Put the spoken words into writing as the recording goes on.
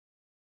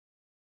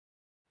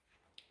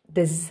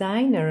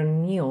Designer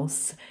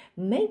news.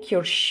 Make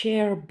your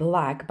share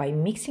black by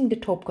mixing the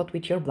top coat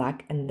with your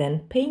black and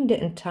then paint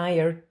the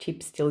entire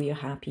tip till you're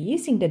happy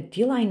using the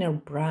D-liner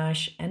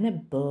brush and a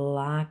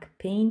black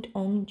paint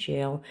on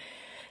gel.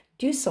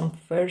 Do some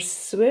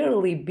first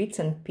swirly bits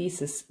and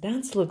pieces.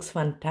 That looks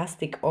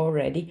fantastic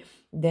already.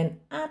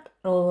 Then add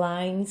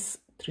lines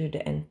through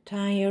the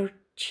entire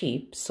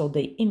chip so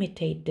they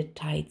imitate the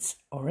tights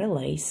or a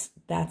lace.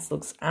 That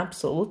looks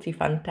absolutely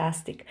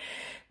fantastic.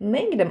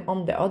 Make them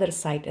on the other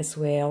side as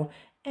well,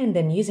 and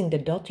then using the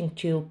dotting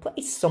tool,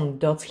 place some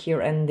dots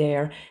here and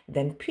there,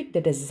 then put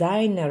the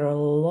designer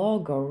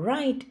logo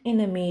right in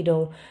the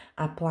middle,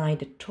 apply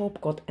the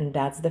top coat, and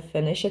that's the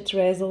finished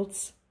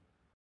results.